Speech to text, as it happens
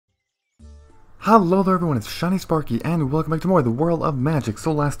Hello there everyone, it's Shiny Sparky and welcome back to more of the World of Magic.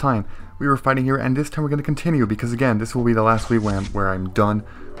 So last time we were fighting here and this time we're going to continue because again, this will be the last week where I'm done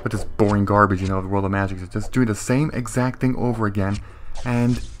with this boring garbage, you know, of the World of Magic. It's just doing the same exact thing over again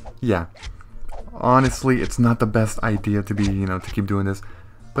and yeah, honestly it's not the best idea to be, to keep doing this.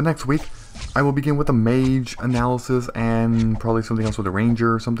 But next week I will begin with a mage analysis and probably something else with a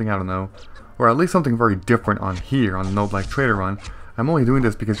ranger or something, I don't know. Or at least something very different on here on the No Black Trader run. I'm only doing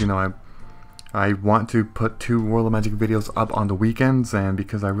this because, I want to put 2 World of Magic videos up on the weekends, and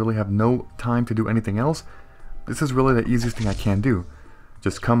because I really have no time to do anything else, this is really the easiest thing I can do.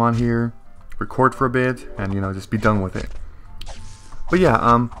 Just come on here, record for a bit, and just be done with it. But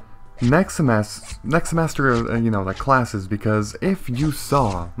yeah, next semester, like classes, because if you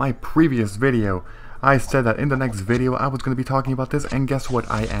saw my previous video, I said that in the next video I was going to be talking about this, and guess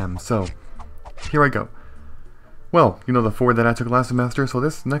what, I am. So, here I go. Well, the 4 that I took last semester, so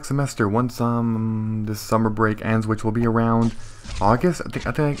this next semester, once this summer break ends, which will be around August, I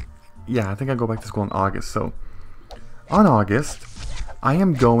think I go back to school in August. So, on August, I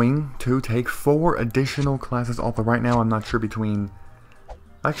am going to take 4 additional classes. Although right now I'm not sure between.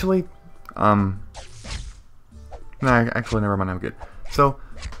 Actually, never mind. I'm good. So,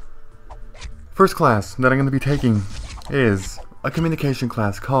 first class that I'm going to be taking is a communication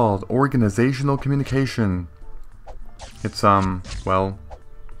class called Organizational Communication. It's, well,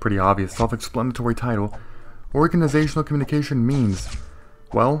 pretty obvious, self-explanatory title. Organizational communication means,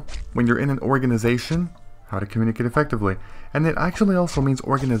 well, when you're in an organization, how to communicate effectively. And it actually also means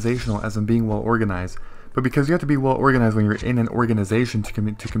organizational, as in being well organized. But because you have to be well organized when you're in an organization to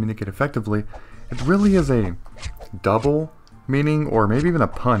communicate effectively, it really is a double meaning, or maybe even a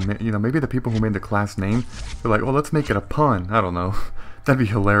pun. Maybe the people who made the class name, they're like, well, let's make it a pun. I don't know. That'd be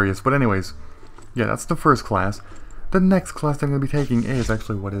hilarious. But anyways, yeah, that's the first class. The next class that I'm going to be taking is,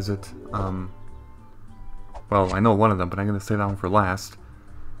 actually, what is it? Well, I know one of them, but I'm going to save that one for last.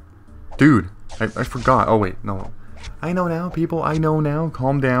 Dude, I forgot. Oh, wait, no. I know now, people. I know now.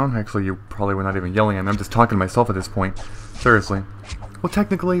 Calm down. Actually, you probably were not even yelling at me. I'm just talking to myself at this point. Seriously. Well,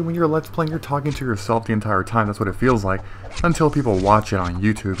 technically, when you're Let's Playing, you're talking to yourself the entire time. That's what it feels like. Until people watch it on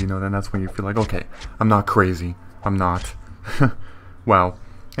YouTube, then that's when you feel like, okay, I'm not crazy. I'm not. Wow.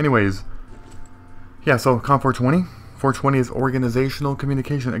 Anyways. Yeah, so, Comp 420. 420 is organizational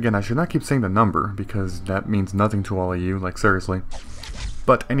communication. Again, I should not keep saying the number, because that means nothing to all of you, like seriously.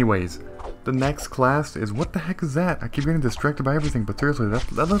 But anyways, the next class is, what the heck is that? I keep getting distracted by everything, but seriously,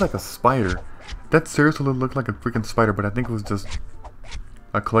 that looked like a spider. That seriously looked like a freaking spider, but I think it was just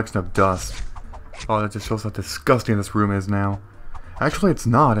a collection of dust. Oh, that just shows how disgusting this room is now. Actually, it's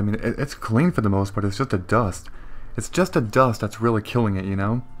not. I mean, it's clean for the most part. It's just a dust. It's just a dust that's really killing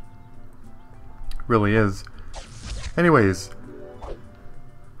it, Really is. Anyways,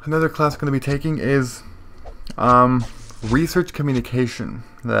 another class I'm going to be taking is research communication.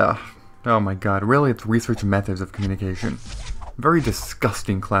 Oh my god, really, it's research methods of communication. Very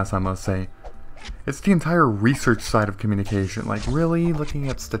disgusting class, I must say. It's the entire research side of communication, like really looking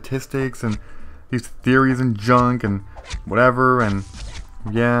at statistics and these theories and junk and whatever, and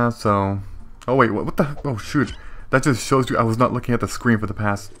yeah, so... Oh wait, what the... Oh shoot, that just shows you I was not looking at the screen for the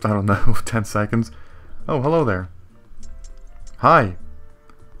past, I don't know, 10 seconds. Oh, hello there. Hi.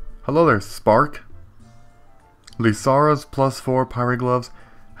 Hello there, Spark. Lysara's +4 Pyrogloves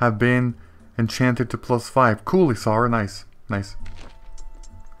have been enchanted to +5. Cool, Lysara. Nice. Nice.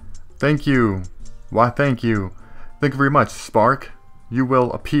 Thank you. Why, thank you. Thank you very much, Spark. You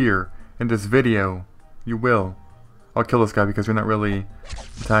will appear in this video. You will. I'll kill this guy because you're not really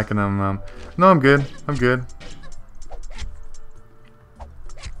attacking him. No, I'm good. I'm good.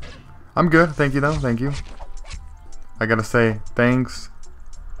 I'm good. Thank you, though. Thank you. I gotta say, thanks.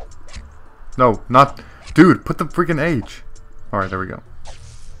 No, not... Dude, put the freaking H. Alright, there we go.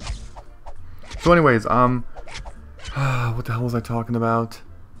 So anyways, what the hell was I talking about?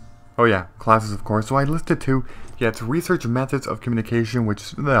 Oh yeah, classes of course. So I listed 2. Yeah, it's research methods of communication,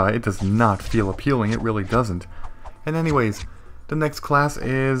 which, no, it does not feel appealing. It really doesn't. And anyways, the next class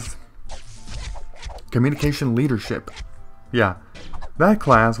is... Communication Leadership. Yeah. That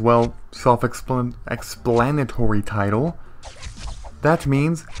class, well, self-explanatory title. That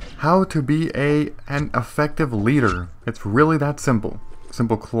means how to be an effective leader. It's really that simple.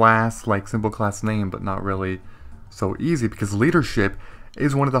 Simple class, like simple class name, but not really so easy because leadership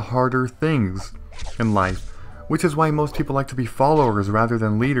is one of the harder things in life, which is why most people like to be followers rather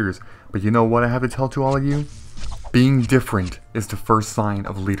than leaders. But you know what I have to tell to all of you? Being different is the first sign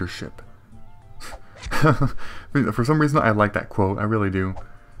of leadership. For some reason, I like that quote. I really do.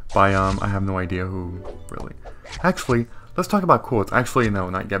 By, I have no idea who, really. Actually, let's talk about quotes. Actually, no,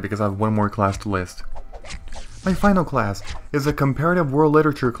 not yet, because I have one more class to list. My final class is a comparative world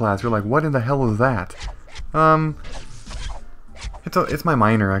literature class. You're like, what in the hell is that? It's my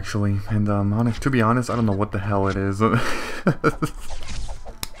minor, actually, and to be honest, I don't know what the hell it is.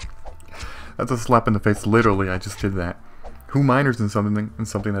 That's a slap in the face. Literally, I just did that. Who minors in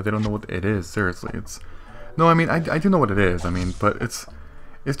something that they don't know what it is? Seriously, no. I mean, I do know what it is. I mean, but it's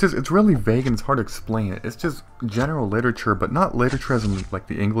really vague and it's hard to explain it. It's just general literature, but not literature as in like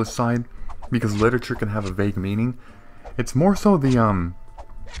the English side, because literature can have a vague meaning. It's more so the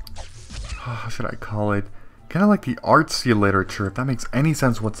how should I call it? Kind of like the artsy literature, if that makes any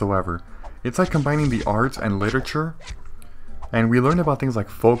sense whatsoever. It's like combining the arts and literature, and we learn about things like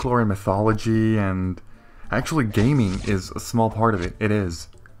folklore and mythology, and actually gaming is a small part of it. It is.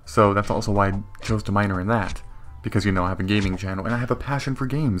 So that's also why I chose to minor in that, because, you know, I have a gaming channel and I have a passion for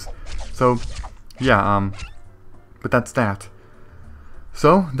games. So yeah, but that's that.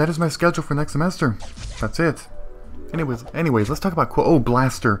 So that is my schedule for next semester. That's it. Anyways, let's talk about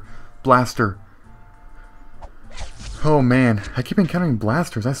Blaster. Oh man, I keep encountering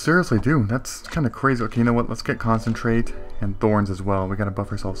blasters. I seriously do. That's kind of crazy. Okay, you know what? Let's get Concentrate and Thorns as well. We gotta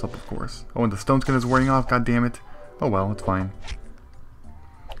buff ourselves up, of course. Oh, and the Stone Skin is wearing off. God damn it. Oh well, it's fine.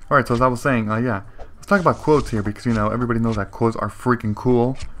 Alright, so as I was saying, yeah. Let's talk about quotes here, because, you know, everybody knows that quotes are freaking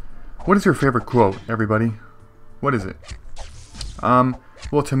cool. What is your favorite quote, everybody? What is it?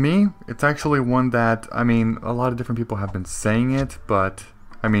 Well, to me, it's actually one that, I mean, a lot of different people have been saying it, but,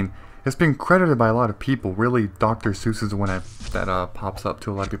 I mean, it's been credited by a lot of people. Really, Dr. Seuss is the one that pops up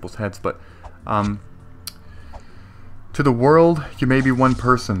to a lot of people's heads. But to the world, you may be one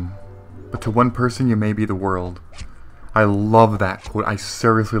person, but to one person, you may be the world. I love that quote. I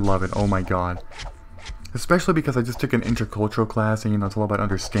seriously love it. Oh my god. Especially because I just took an intercultural class, and, you know, it's all about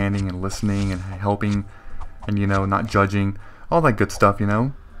understanding and listening and helping, and, you know, not judging, all that good stuff, you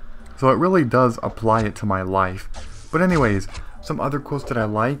know. So it really does apply it to my life. But anyways, some other quotes that I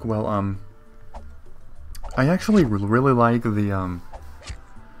like, well, I actually really like the,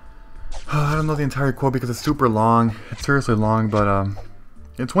 I don't know the entire quote because it's super long. It's seriously long, but,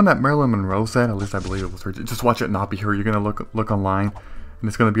 it's one that Marilyn Monroe said, at least I believe it was her. Just watch it not be her. You're gonna look online, and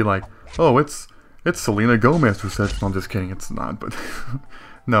it's gonna be like, oh, it's Selena Gomez who said, no, I'm just kidding, it's not, but,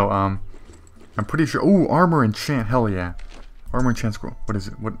 no, I'm pretty sure, ooh, Armor Enchant, hell yeah. Armor Enchant Scroll, what is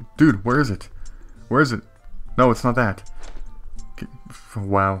it? Dude, where is it? Where is it? No, it's not that.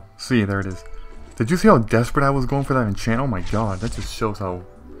 Wow. See, there it is. Did you see how desperate I was going for that enchant? Oh my god, that just shows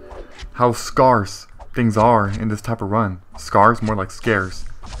how scarce things are in this type of run. Scarce, more like scarce.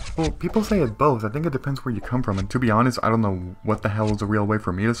 Well, people say it both. I think it depends where you come from, and to be honest, I don't know what the hell is the real way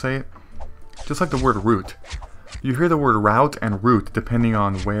for me to say it. Just like the word route. You hear the word route and route depending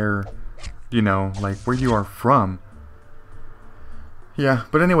on where, you know, like where you are from. Yeah,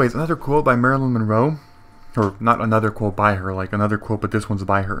 but anyways, another quote by Marilyn Monroe. Or not another quote by her, like another quote, but this one's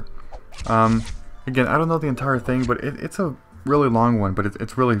by her. Again, I don't know the entire thing, but it's a really long one, but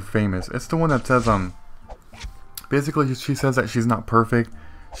it's really famous. It's the one that says, basically she says that she's not perfect,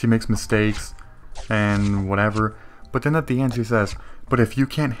 she makes mistakes, and whatever. But then at the end she says, but if you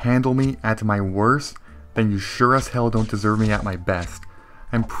can't handle me at my worst, then you sure as hell don't deserve me at my best.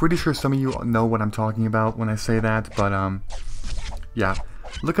 I'm pretty sure some of you know what I'm talking about when I say that, but, yeah.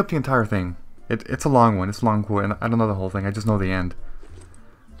 Look up the entire thing. It's a long one. It's a long quote, and I don't know the whole thing. I just know the end.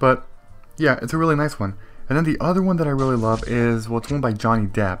 But, yeah, it's a really nice one. And then the other one that I really love is, well, it's one by Johnny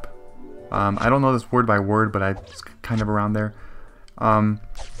Depp. I don't know this word by word, but it's kind of around there.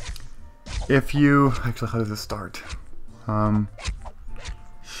 If you... Actually, how does it start?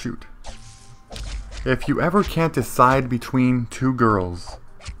 Shoot. If you ever can't decide between two girls,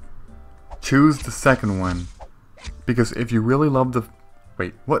 choose the second one. Because if you really love the...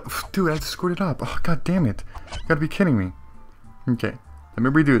 Wait, what? Dude, I just screwed it up. Oh, god damn it. You gotta be kidding me. Okay, let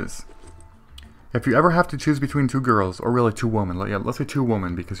me redo this. If you ever have to choose between two girls, or really two women, yeah, let's say two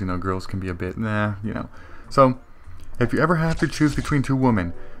women, because, you know, girls can be a bit, nah, you know. So, if you ever have to choose between two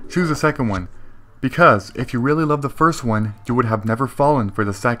women, choose the second one. Because, if you really love the first one, you would have never fallen for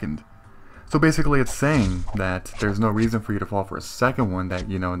the second. So basically it's saying that there's no reason for you to fall for a second one that,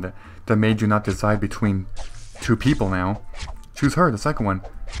 you know, that made you not decide between two people now. Choose her, the second one.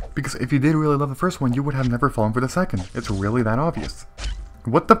 Because if you did really love the first one, you would have never fallen for the second. It's really that obvious.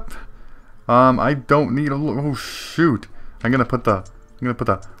 What the... I don't need a... Oh, shoot. I'm gonna put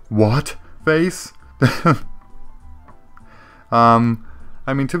the what face?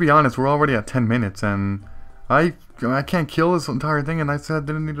 I mean, to be honest, we're already at 10 minutes, and I can't kill this entire thing, and I said I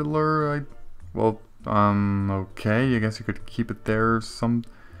didn't need to lure. Well, okay, I guess you could keep it there or some...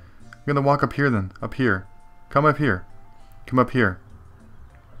 I'm gonna walk up here then. Up here. Come up here. Come up here.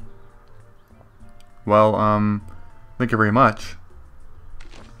 Well, thank you very much.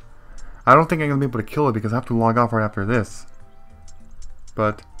 I don't think I'm gonna be able to kill it because I have to log off right after this.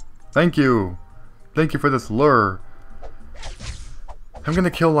 But, thank you! Thank you for this lure. I'm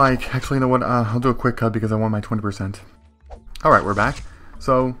gonna kill like, actually you know what, I'll do a quick cut because I want my 20%. Alright, we're back.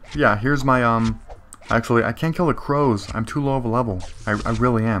 So, yeah, here's my, actually, I can't kill the crows. I'm too low of a level. I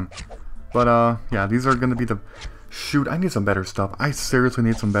really am. But, yeah, these are gonna be the... Shoot, I need some better stuff. I seriously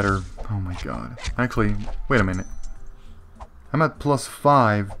need some better... Oh my god. Actually, wait a minute. I'm at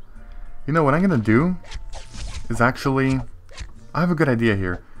 +5. You know what I'm gonna do? Is actually... I have a good idea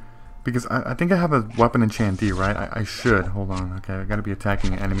here. Because I think I have a weapon enchantee, right? I should. Hold on. Okay, I gotta be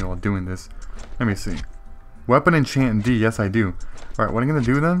attacking an enemy while doing this. Let me see. Weapon enchantee, yes I do. Alright, what I'm gonna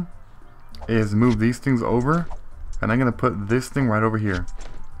do then is move these things over. And I'm gonna put this thing right over here.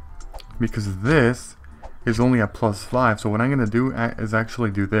 Because this is only at +5. So what I'm gonna do is actually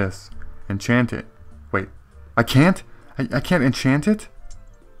do this. Enchant it. Wait. I can't? I can't enchant it?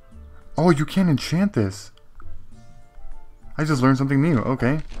 Oh, you can't enchant this. I just learned something new.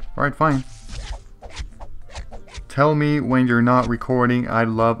 Okay. Alright, fine. Tell me when you're not recording. I'd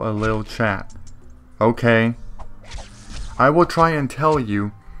love a little chat. Okay. I will try and tell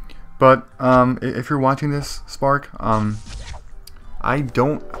you. But, if you're watching this, Spark, I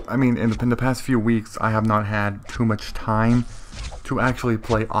mean, in the past few weeks, I have not had too much time to actually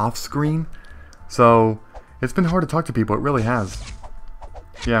play off-screen. So, it's been hard to talk to people. It really has.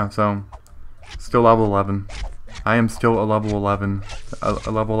 Yeah, so, still level 11. I am still a level 11, a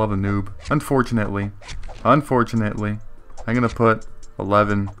level 11 noob. Unfortunately. Unfortunately. I'm gonna put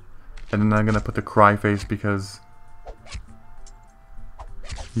 11, and then I'm gonna put the cry face because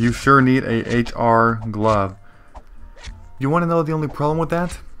you sure need a HR glove. You want to know the only problem with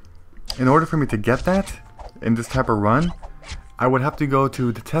that? In order for me to get that, in this type of run, I would have to go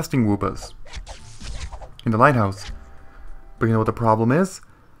to the testing whoopas in the lighthouse. But you know what the problem is?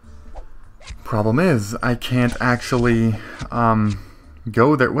 Problem is, I can't actually,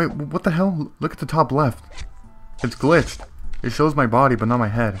 go there. Wait, what the hell? Look at the top left. It's glitched. It shows my body, but not my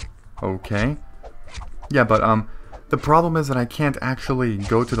head. Okay. Yeah, but, the problem is that I can't actually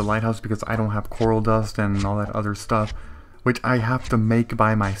go to the lighthouse because I don't have coral dust and all that other stuff, which I have to make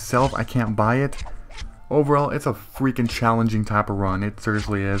by myself. I can't buy it. Overall, it's a freaking challenging type of run. It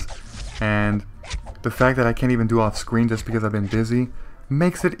seriously is. And the fact that I can't even do off screen just because I've been busy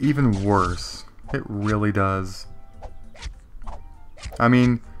makes it even worse. It really does. I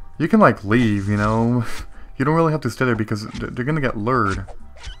mean, you can like leave, you know. You don't really have to stay there because they're gonna get lured.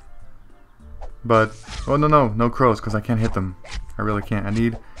 But, oh no crows because I can't hit them. I really can't. I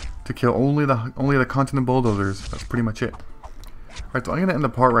need to kill only the continent bulldozers. That's pretty much it. Alright, so I'm gonna end the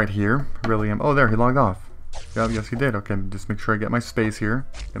part right here. I really am. Oh, there, he logged off. Yeah, yes, he did. Okay, just make sure I get my space here.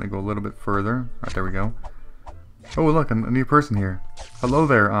 Gonna go a little bit further. Alright, there we go. Oh, look, a new person here. Hello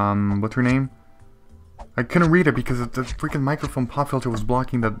there, what's her name? I couldn't read it because the freaking microphone pop filter was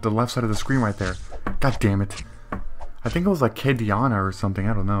blocking the left side of the screen right there. God damn it. I think it was like Diana or something,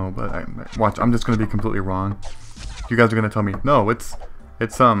 I don't know, but watch, I'm just gonna be completely wrong. You guys are gonna tell me, no, it's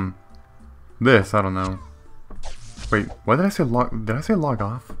this, I don't know. Wait, why did I say log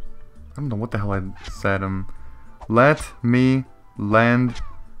off? I don't know what the hell I said, let me lend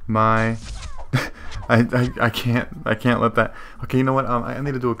my... I can't let that... Okay, you know what, I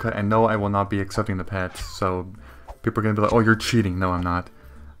need to do a cut, and no, I will not be accepting the pets, so people are gonna be like, oh, you're cheating. No, I'm not.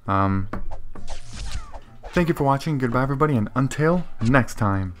 Thank you for watching, goodbye everybody, and until next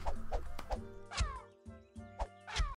time.